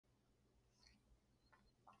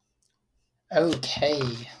Okay,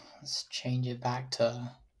 let's change it back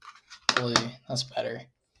to blue. That's better.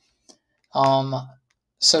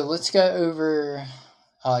 So let's go over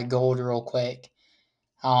gold real quick.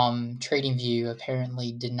 TradingView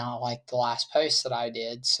apparently did not like the last post that I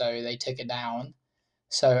did, so they took it down.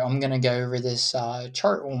 So I'm going to go over this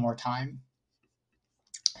chart one more time.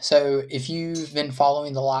 So if you've been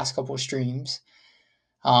following the last couple of streams,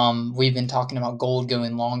 we've been talking about gold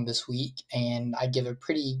going long this week, and I give a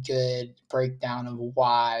pretty good breakdown of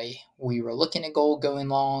why we were looking at gold going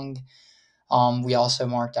long. We also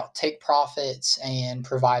marked out take profits and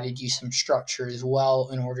provided you some structure as well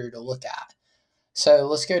in order to look at. So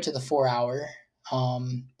let's go to the 4 hour.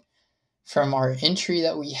 From our entry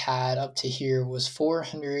that we had up to here was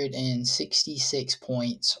 466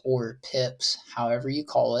 points or pips, however you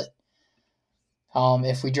call it.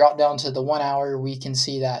 If we drop down to the 1 hour, we can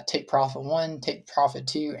see that take profit 1, take profit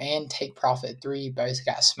 2, and take profit 3 both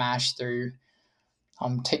got smashed through.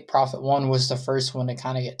 Take profit 1 was the first one to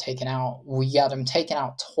kind of get taken out. We got them taken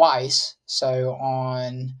out twice. So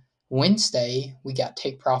on Wednesday, we got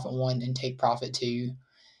take profit 1 and take profit 2,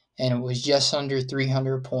 and it was just under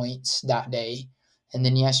 300 points that day. And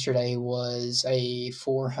then yesterday was a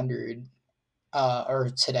 400,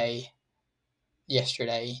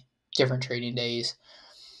 yesterday, different trading days,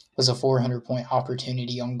 was a 400 point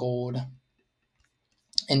opportunity on gold.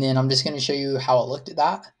 And then I'm just going to show you how it looked at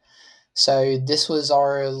that. So this was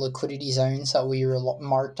our liquidity zones that we were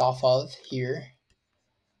marked off of here.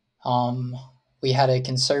 We had a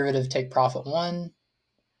conservative take profit 1.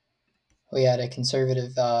 We had a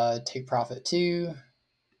conservative take profit 2.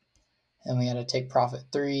 And we had a take profit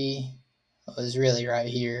 3. It was really right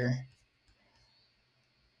here.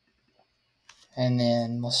 And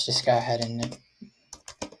then let's just go ahead and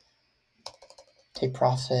take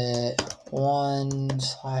profit 1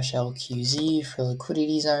 / LQZ for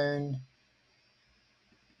liquidity zone.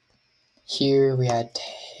 Here we had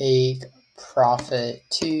take profit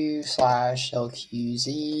 2 /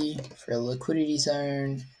 LQZ for liquidity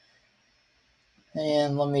zone.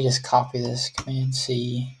 And let me just copy this, Command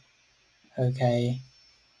C. Okay.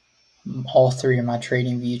 All 3 of my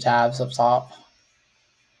TradingView tabs up top.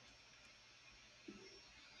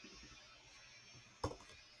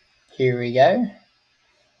 Here we go.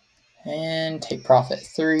 And take profit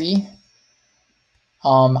 3.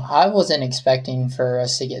 I wasn't expecting for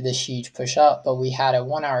us to get this huge push up, but we had a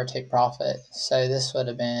 1 hour take profit. So this would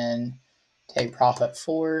have been take profit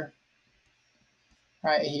 4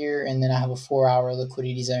 right here. And then I have a 4 hour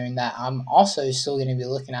liquidity zone that I'm also still going to be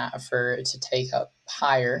looking at for it to take up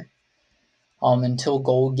higher until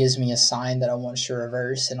gold gives me a sign that I want to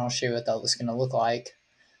reverse, and I'll show you what that was going to look like.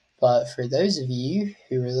 But for those of you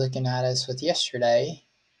who were looking at us with yesterday,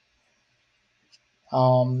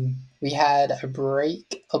 we had a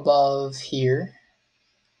break above here.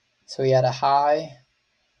 So we had a high,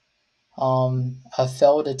 a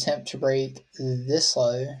failed attempt to break this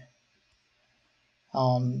low,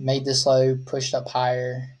 made this low, pushed up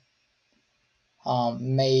higher,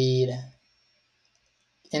 made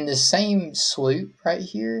in the same swoop right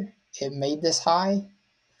here, it made this high,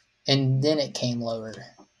 and then it came lower.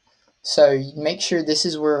 So make sure this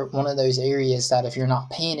is where one of those areas that if you're not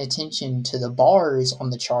paying attention to the bars on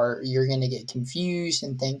the chart, you're going to get confused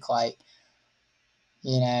and think like,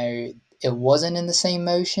 it wasn't in the same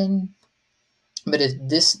motion. But if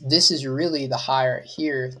this is really the high right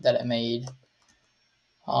here that it made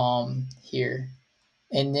here.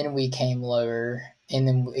 And then we came lower. And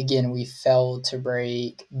then again, we failed to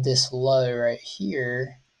break this low right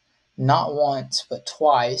here. Not once, but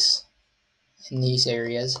twice in these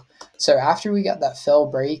areas. So after we got that fail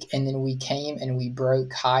break, and then we came and we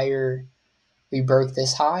broke higher, we broke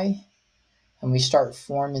this high, and we start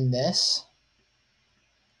forming this,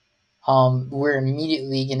 we're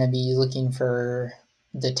immediately going to be looking for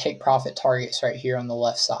the take profit targets right here on the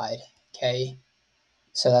left side. Okay,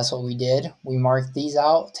 so that's what we did. We marked these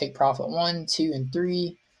out, take profit 1, 2, and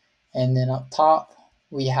 3, and then up top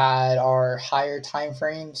we had our higher time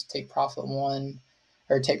frames, take profit 1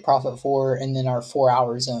 or take profit 4, and then our 4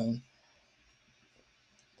 hour zone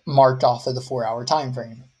marked off of the 4 hour time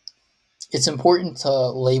frame. It's important to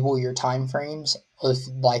label your time frames with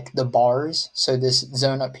like the bars. So this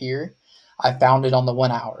zone up here, I found it on the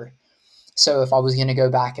 1 hour. So if I was going to go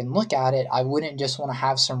back and look at it, I wouldn't just want to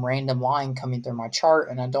have some random line coming through my chart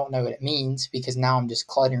and I don't know what it means, because now I'm just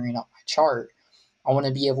cluttering up my chart. I want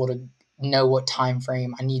to be able to know what time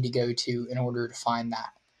frame I need to go to in order to find that.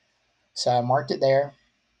 So I marked it there.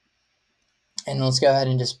 And let's go ahead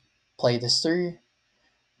and just play this through.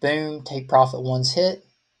 Boom, take profit 1's hit,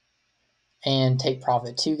 and take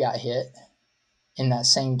profit 2 got hit. in that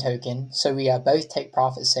same token. So we got both take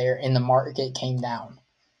profits there, and the market came down.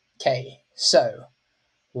 Okay, so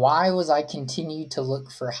why was I continued to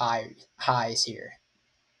look for highs here?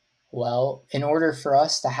 Well, in order for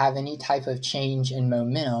us to have any type of change in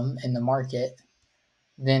momentum in the market,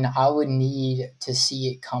 then I would need to see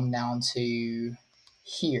it come down to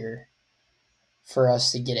here for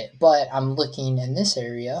us to get it. But I'm looking in this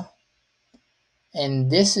area,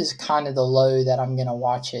 and this is kind of the low that I'm going to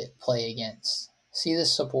watch it play against. See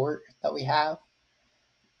this support that we have?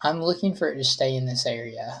 I'm looking for it to stay in this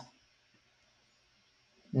area.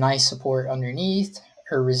 Nice support underneath,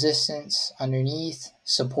 or resistance underneath,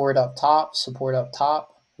 support up top, support up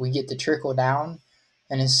top. We get the trickle down,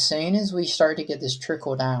 and as soon as we start to get this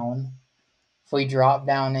trickle down, if we drop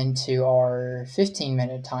down into our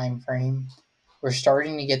 15-minute time frame, we're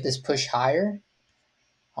starting to get this push higher.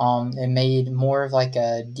 It made more of like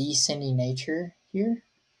a descending nature here,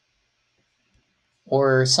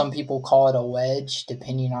 or some people call it a wedge,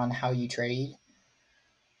 depending on how you trade.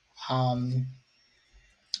 And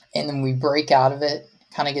then we break out of it,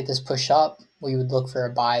 kind of get this push up. We would look for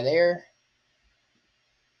a buy there.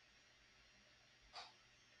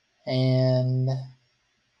 And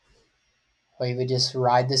we would just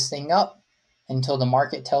ride this thing up until the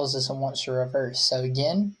market tells us it wants to reverse. So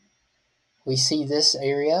again, we see this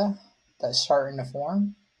area that's starting to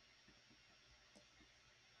form.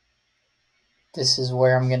 This is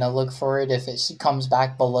where I'm going to look for it. If it comes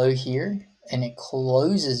back below here and it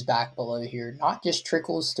closes back below here, not just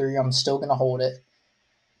trickles through, I'm still going to hold it.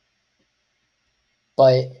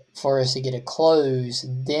 But for us to get a close,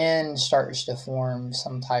 then starts to form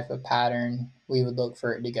some type of pattern, we would look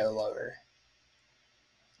for it to go lower,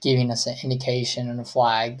 giving us an indication and a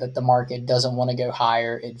flag that the market doesn't want to go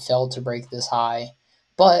higher. It failed to break this high,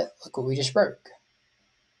 but look what we just broke.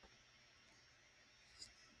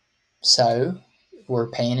 So we're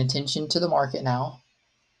paying attention to the market now.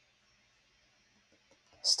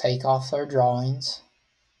 Let's take off our drawings.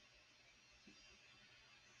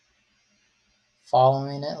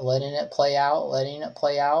 Following it, letting it play out, letting it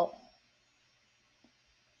play out.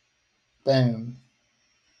 Boom.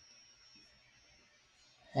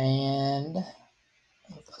 And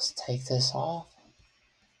let's take this off.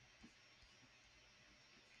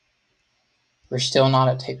 We're still not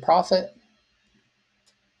at take profit.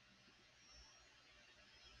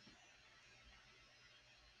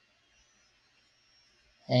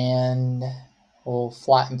 And we'll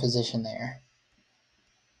flatten position there.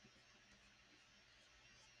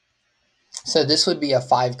 So this would be a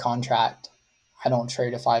 5 contract. I don't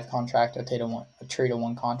trade a 5 contract. I trade a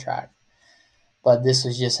 1 contract. But this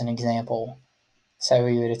was just an example. So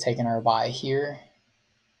we would have taken our buy here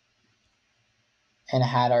and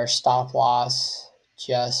had our stop loss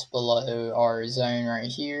just below our zone right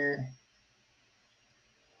here.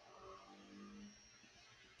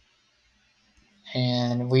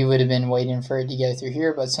 And we would have been waiting for it to go through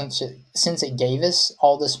here, but since it gave us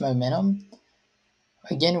all this momentum,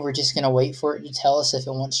 again, we're just going to wait for it to tell us if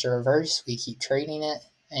it wants to reverse. We keep trading it,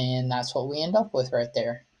 and that's what we end up with right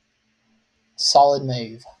there. Solid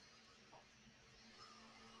move.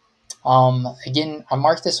 Again, I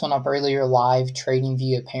marked this one up earlier live.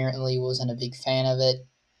 TradingView apparently wasn't a big fan of it.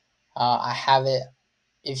 I have it,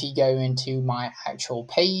 if you go into my actual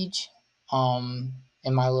page,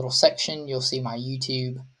 in my little section, you'll see my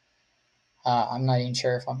YouTube. I'm not even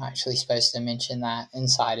sure if I'm actually supposed to mention that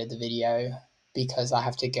inside of the video because I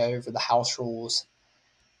have to go over the house rules.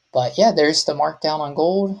 But yeah, there's the markdown on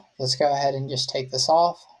gold. Let's go ahead and just take this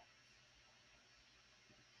off.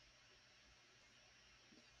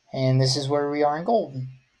 And this is where we are in gold.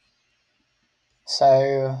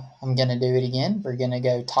 So I'm going to do it again. We're going to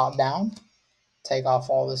go top down, take off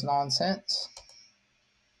all this nonsense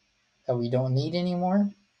that we don't need anymore.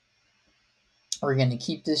 We're going to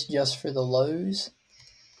keep this just for the lows.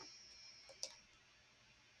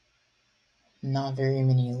 Not very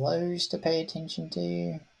many lows to pay attention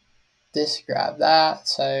to. This, grab that,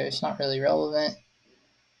 so it's not really relevant.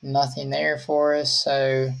 Nothing there for us.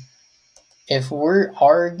 So if we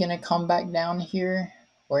are going to come back down here,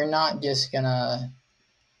 we're not just going to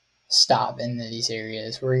stop in these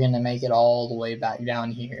areas. We're going to make it all the way back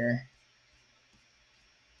down here.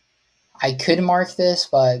 I could mark this,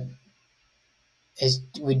 but it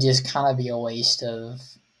would just kind of be a waste of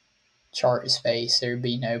chart space. There'd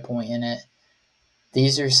be no point in it.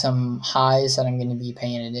 These are some highs that I'm going to be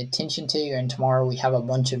paying attention to, and tomorrow we have a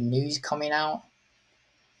bunch of news coming out.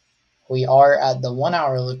 We are at the 1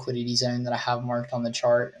 hour liquidity zone that I have marked on the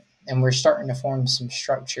chart, and we're starting to form some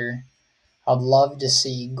structure. I'd love to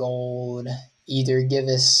see gold either give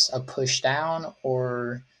us a push down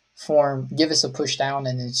or give us a push down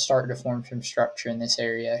and then start to form some structure in this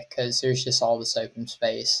area because there's just all this open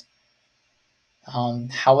space.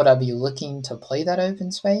 How would I be looking to play that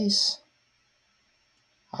open space?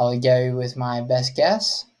 I would go with my best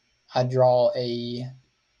guess. I'd draw a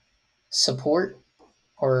support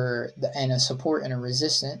and a support and a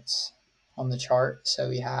resistance on the chart. So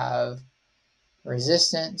we have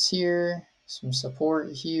resistance here, some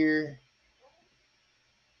support here,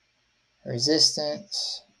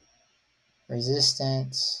 resistance,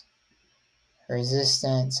 resistance,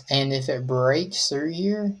 resistance, and if it breaks through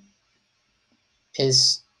here,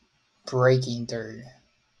 is breaking through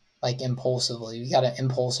like impulsively. We got an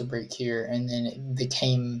impulsive break here, and then it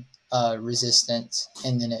became resistance,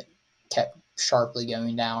 and then it kept sharply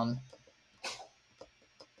going down.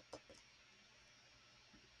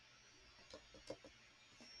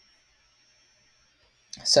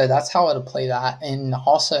 So that's how I'd play that. And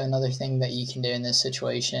also another thing that you can do in this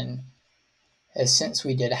situation is, since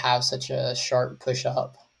we did have such a sharp push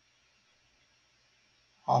up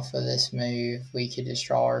off of this move, we could just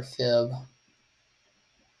draw our fib.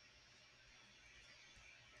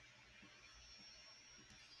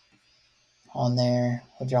 On there,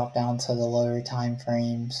 we'll drop down to the lower time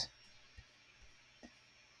frames.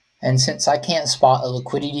 And since I can't spot a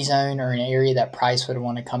liquidity zone or an area that price would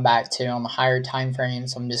want to come back to on the higher time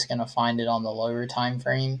frames, I'm just going to find it on the lower time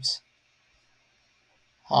frames.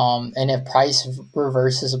 And if price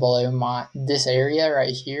reverses below this area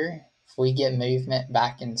right here, if we get movement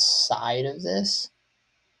back inside of this,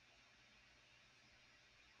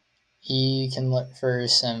 you can look for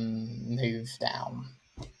some move down.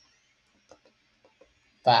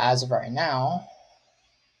 But as of right now,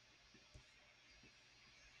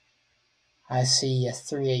 I see a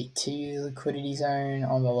 382 liquidity zone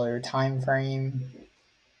on the lower time frame.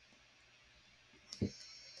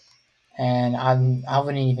 And I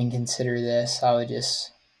wouldn't even consider this. I would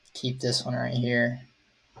just keep this one right here.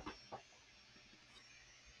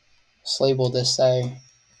 Let's label this though.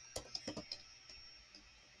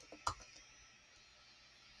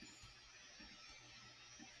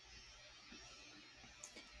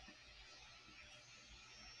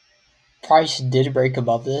 Price did break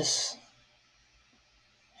above this,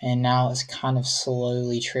 and now it's kind of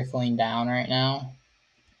slowly trickling down right now.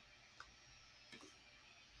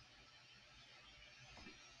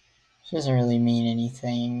 It doesn't really mean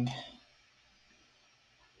anything.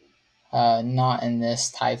 Not in this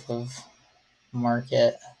type of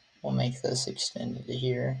market. We'll make this extended to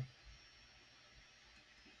here.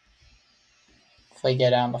 If I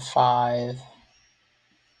get down to 5,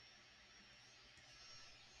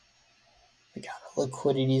 we got a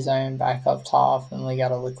liquidity zone back up top, and we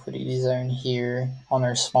got a liquidity zone here on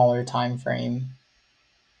our smaller time frame.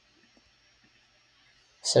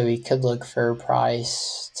 So we could look for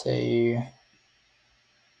price to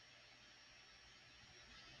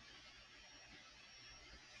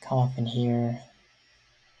come up in here.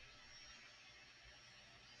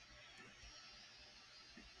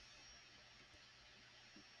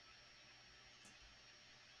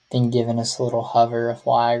 Then giving us a little hover, a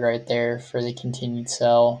flag right there for the continued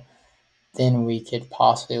sell. Then we could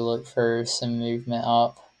possibly look for some movement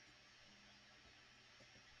up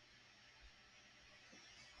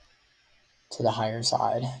to the higher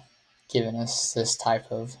side, giving us this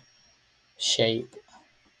type of shape.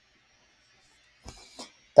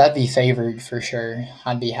 That'd be favored for sure.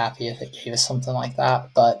 I'd be happy if it gave us something like that,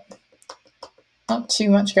 but not too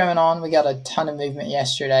much going on. We got a ton of movement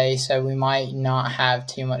yesterday, so we might not have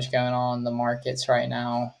too much going on in the markets right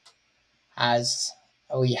now, as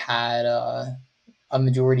we had a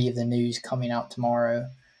majority of the news coming out tomorrow.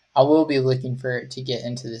 I will be looking for it to get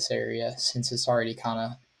into this area since it's already kind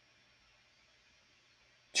of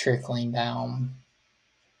trickling down.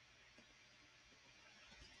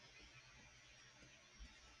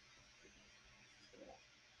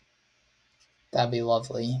 That'd be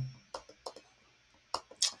lovely.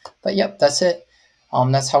 But yep, that's it.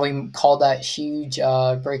 That's how we called that huge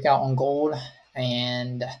breakout on gold,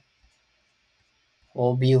 and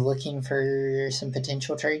we'll be looking for some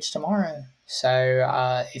potential trades tomorrow.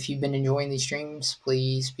 So if you've been enjoying these streams,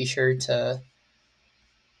 please be sure to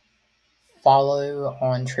follow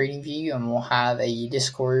on TradingView, and we'll have a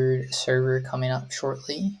Discord server coming up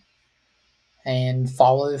shortly. And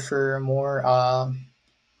follow for more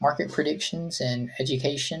market predictions and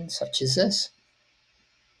education such as this.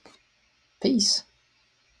 Peace.